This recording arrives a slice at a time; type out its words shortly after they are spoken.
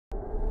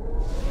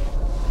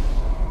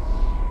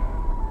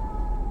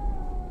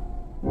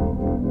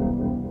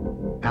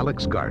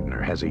Alex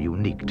Gardner has a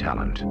unique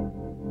talent,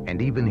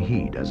 and even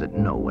he doesn't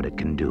know what it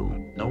can do.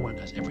 No one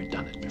has ever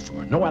done it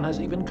before. No one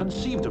has even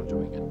conceived of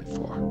doing it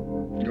before.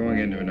 Going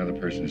into another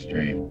person's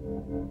dream.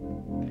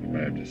 If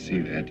I have to see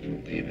that, you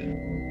believe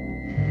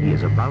it. He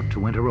is about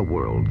to enter a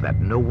world that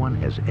no one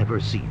has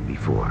ever seen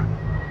before.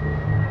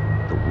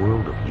 The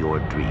world of your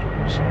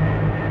dreams.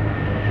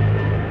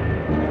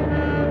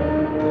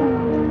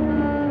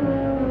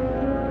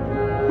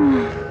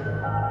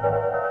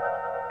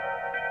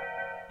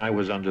 I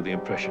was under the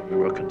impression we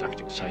were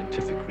conducting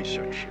scientific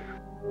research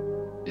here.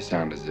 You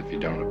sound as if you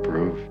don't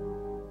approve.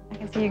 I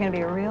can see you're going to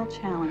be a real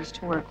challenge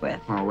to work with.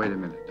 Oh, wait a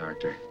minute,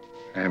 Doctor.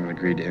 I haven't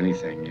agreed to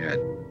anything yet.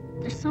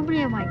 There's somebody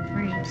in my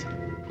dreams.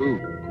 Who?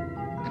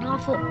 An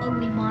awful,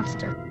 ugly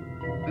monster.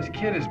 This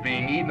kid is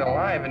being eaten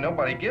alive and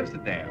nobody gives a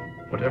damn.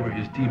 Whatever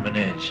his demon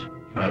is,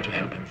 you have to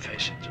help him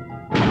face it.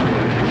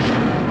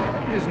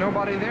 There's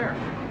nobody there.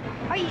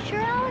 Are you sure,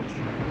 Alex?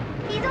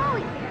 He's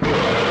always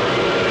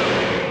there.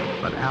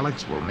 But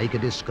Alex will make a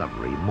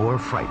discovery more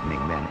frightening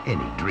than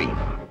any dream.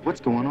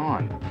 What's going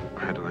on?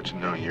 I had to let you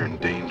know you're in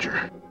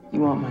danger.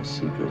 You want my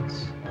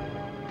secrets?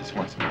 Just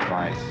want some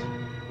advice.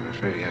 I'm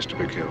afraid he has to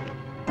be killed.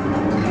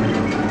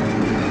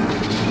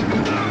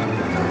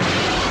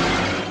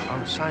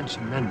 I'll assign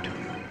some men to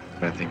you.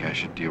 But I think I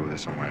should deal with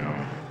this on my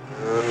own.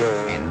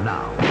 And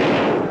now,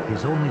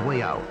 his only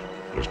way out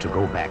is to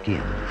go back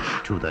in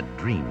to the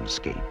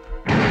Dreamscape.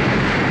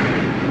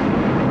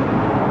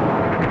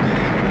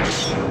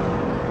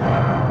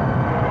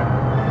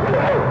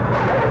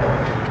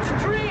 It's a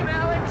dream,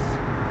 Alex.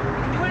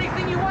 You can do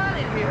anything you want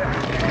in here.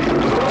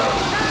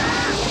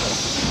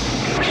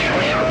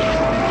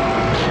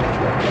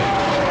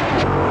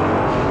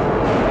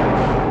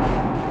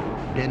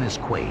 Dennis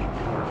Quaid,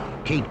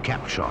 Kate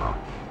Capshaw,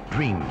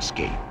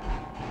 Dreamscape.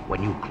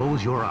 When you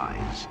close your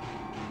eyes,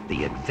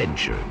 the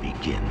adventure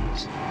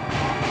begins.